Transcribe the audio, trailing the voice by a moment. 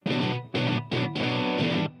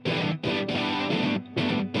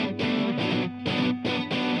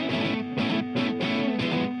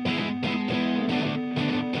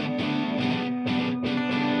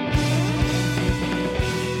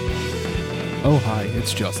Oh, hi,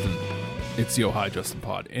 it's Justin. It's the Oh, Hi, Justin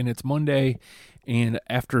Pod. And it's Monday, and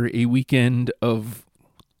after a weekend of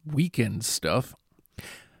weekend stuff,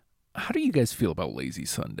 how do you guys feel about lazy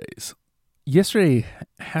Sundays? Yesterday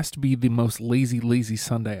has to be the most lazy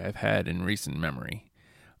Sunday I've had in recent memory.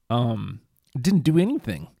 Didn't do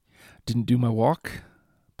anything. Didn't do my walk.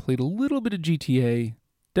 Played a little bit of GTA.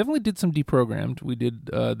 Definitely did some Deprogrammed. We did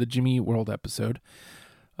the Jimmy Eat World episode.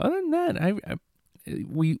 Other than that,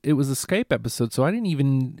 it was a Skype episode, so I didn't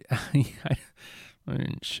even I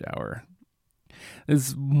didn't shower. This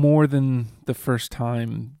is more than the first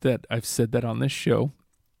time that I've said that on this show.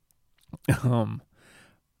 I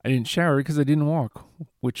didn't shower because I didn't walk,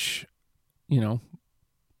 which, didn't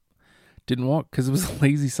walk because it was a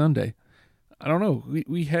lazy Sunday. I don't know.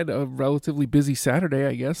 We had a relatively busy Saturday,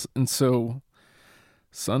 I guess, and so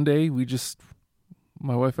Sunday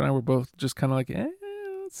my wife and I were both just kind of like,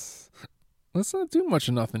 let's not do much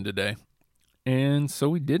of nothing today. And so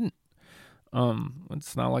we didn't.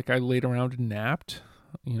 It's not like I laid around and napped.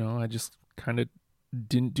 I just kind of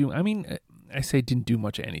didn't do, I say didn't do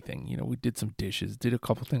much of anything. We did some dishes, did a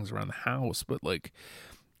couple things around the house, but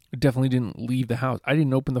definitely didn't leave the house. I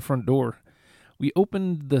didn't open the front door. We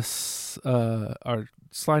opened our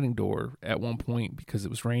sliding door at one point because it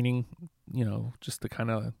was raining, just to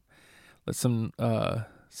kind of let some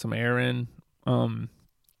air in.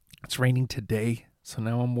 It's raining today, so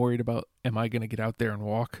now I'm worried about, am I going to get out there and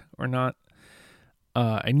walk or not?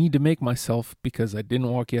 I need to make myself, because I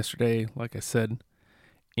didn't walk yesterday, like I said,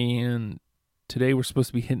 and today we're supposed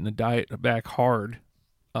to be hitting the diet back hard.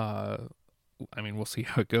 We'll see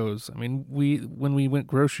how it goes. When we went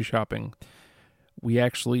grocery shopping, we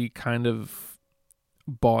actually kind of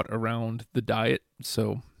bought around the diet,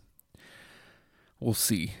 so we'll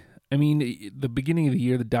see. The beginning of the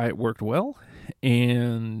year, the diet worked well,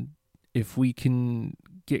 and if we can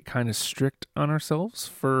get kind of strict on ourselves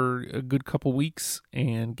for a good couple weeks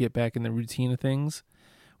and get back in the routine of things,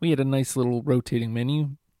 we had a nice little rotating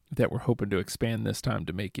menu that we're hoping to expand this time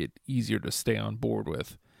to make it easier to stay on board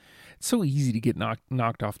with. It's so easy to get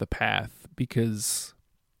knocked off the path because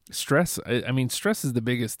stress is the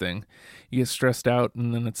biggest thing. You get stressed out,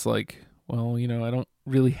 and then it's like, well, I don't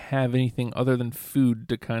really have anything other than food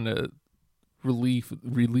to kind of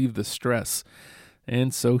relieve the stress.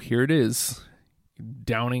 And so here it is,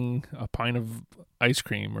 downing a pint of ice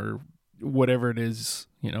cream or whatever it is,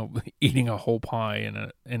 eating a whole pie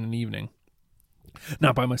in an evening.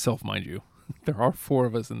 Not by myself, mind you. There are 4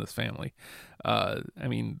 of us in this family.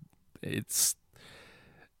 It's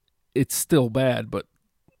still bad, but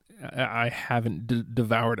I haven't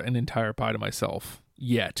devoured an entire pie to myself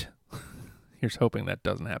yet. Here's hoping that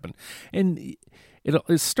doesn't happen. And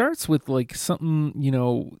it starts with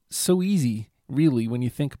something, so easy, really, when you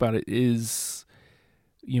think about it, is,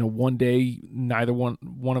 one day neither one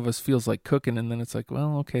of us feels like cooking, and then it's like,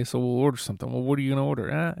 well, okay, so we'll order something. Well, what are you going to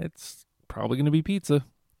order? It's probably going to be pizza.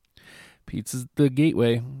 Pizza's the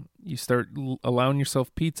gateway. You start allowing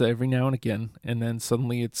yourself pizza every now and again, and then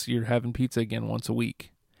suddenly you're having pizza again once a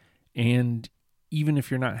week. And even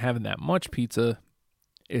if you're not having that much pizza,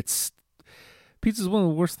 pizza's one of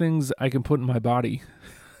the worst things I can put in my body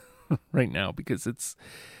right now, because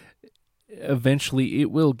eventually it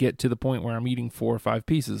will get to the point where I'm eating 4 or 5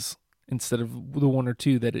 pieces instead of the 1 or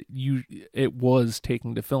 2 that it was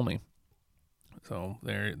taking to fill me. So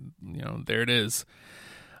there it is.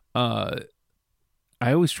 I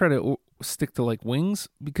always try to stick to wings,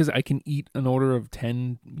 because I can eat an order of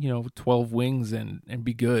 10, 12 wings and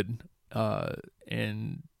be good,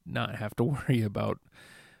 and not have to worry about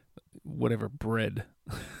whatever bread.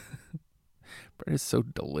 Bread is so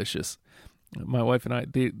delicious. My wife and I,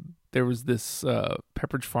 there was this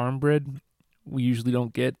Pepperidge Farm bread we usually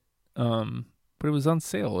don't get, but it was on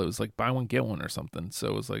sale. It was like buy one get one or something. So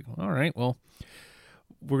it was like, all right, well,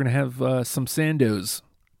 we're gonna have some Sandos.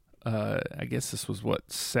 I guess this was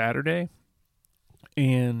Saturday,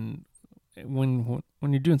 and when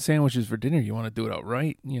you're doing sandwiches for dinner, you want to do it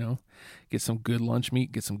outright. Get some good lunch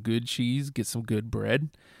meat, get some good cheese, get some good bread,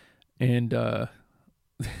 and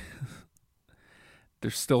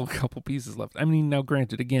there's still a couple pieces left. Now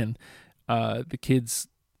granted, again, the kids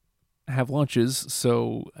have lunches,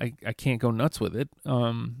 so I can't go nuts with it.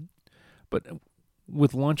 But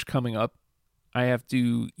with lunch coming up, I have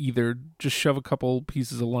to either just shove a couple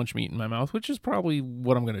pieces of lunch meat in my mouth, which is probably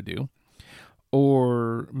what I'm going to do,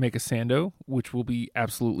 or make a Sando, which will be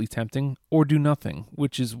absolutely tempting, or do nothing,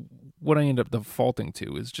 which is what I end up defaulting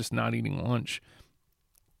to, is just not eating lunch.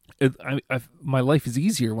 My life is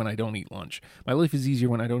easier when I don't eat lunch. My life is easier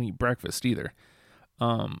when I don't eat breakfast either.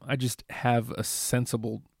 I just have a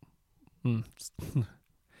sensible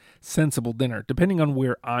sensible dinner, depending on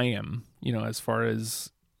where I am, as far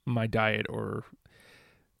as my diet or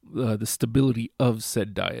the stability of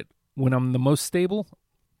said diet. When I'm the most stable,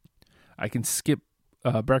 I can skip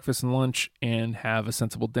breakfast and lunch and have a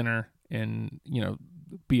sensible dinner and,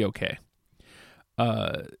 be okay.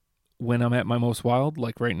 When I'm at my most wild,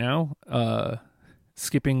 like right now,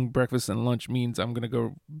 skipping breakfast and lunch means I'm going to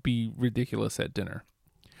go be ridiculous at dinner.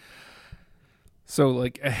 So,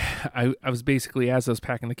 like, I was basically, as I was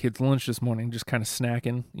packing the kids' lunch this morning, just kind of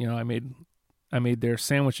snacking. I made their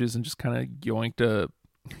sandwiches and just kind of yoinked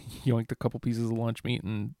a couple pieces of lunch meat,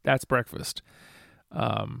 and that's breakfast.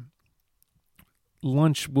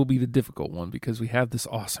 Lunch will be the difficult one because we have this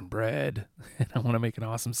awesome bread, and I want to make an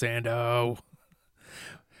awesome sando.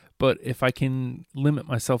 But if I can limit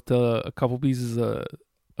myself to a couple pieces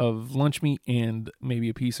of lunch meat and maybe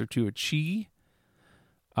a piece or two of cheese,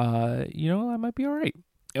 I might be all right.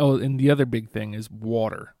 Oh, and the other big thing is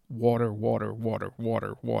water. Water.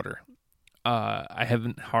 I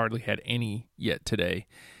haven't hardly had any yet today.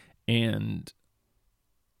 And,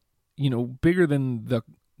 bigger than the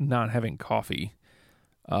not having coffee,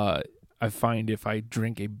 I find if I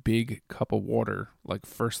drink a big cup of water, like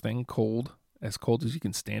first thing cold as you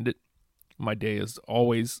can stand it, my day is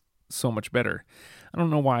always so much better. I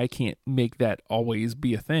don't know why I can't make that always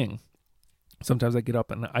be a thing. Sometimes I get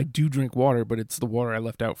up and I do drink water, but it's the water I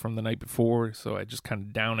left out from the night before, so I just kind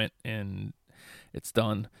of down it and it's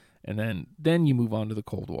done. And then you move on to the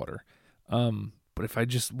cold water. But if I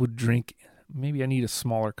just would drink, maybe I need a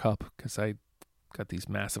smaller cup because I got these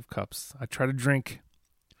massive cups. I try to drink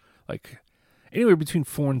like anywhere between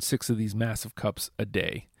 4 and 6 of these massive cups a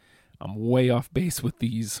day. I'm way off base with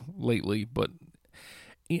these lately, but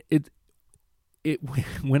it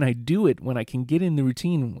when I do it, when I can get in the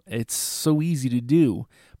routine, it's so easy to do.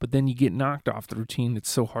 But then you get knocked off the routine. It's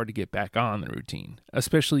so hard to get back on the routine,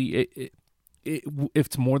 especially if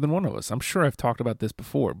it's more than one of us. I'm sure I've talked about this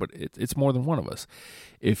before, but it's more than one of us.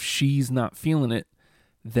 If she's not feeling it,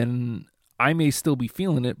 then I may still be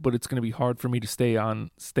feeling it, but it's going to be hard for me to stay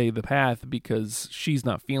the path because she's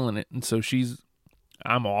not feeling it. And so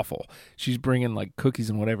I'm awful. She's bringing like cookies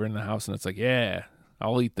and whatever in the house, and it's like, yeah,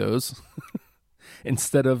 I'll eat those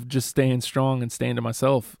instead of just staying strong and staying to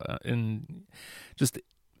myself. And just,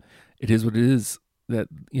 it is what it is. That,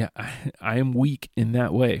 yeah, I am weak in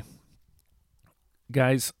that way.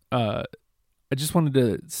 Guys, I just wanted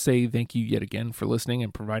to say thank you yet again for listening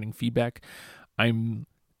and providing feedback. I'm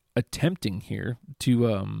attempting here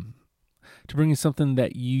to bring you something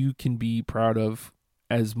that you can be proud of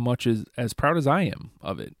as much as proud as I am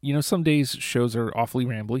of it. Some days shows are awfully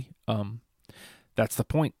rambly. That's the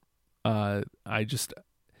point. I'm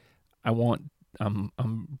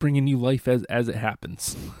bringing you life as it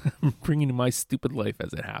happens. I'm bringing you my stupid life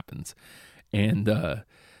as it happens. And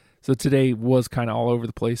so today was kind of all over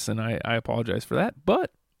the place, and I apologize for that.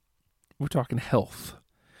 But we're talking health.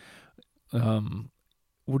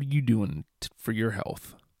 What are you doing for your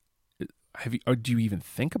health? Or do you even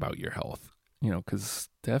think about your health? Because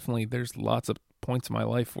definitely there's lots of points in my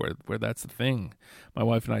life where that's the thing. My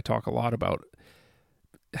wife and I talk a lot about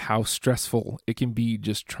how stressful it can be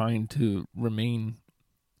just trying to remain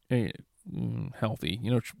healthy.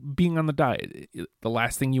 Being on the diet, the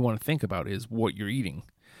last thing you want to think about is what you're eating,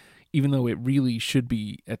 even though it really should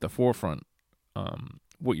be at the forefront.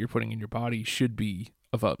 What you're putting in your body should be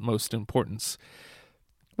of utmost importance,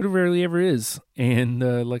 but it rarely ever is.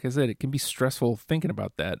 And like I said, it can be stressful thinking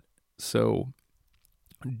about that. So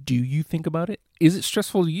do you think about it? Is it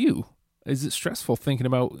stressful to you? Is it stressful thinking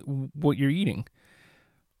about what you're eating?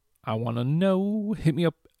 I want to know. Hit me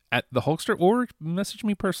up at the Hulkster or message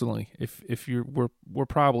me personally. If we're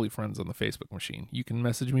probably friends on the Facebook machine. You can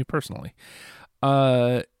message me personally.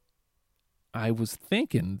 I was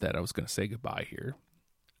thinking that I was going to say goodbye here.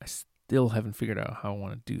 I still haven't figured out how I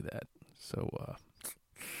want to do that. So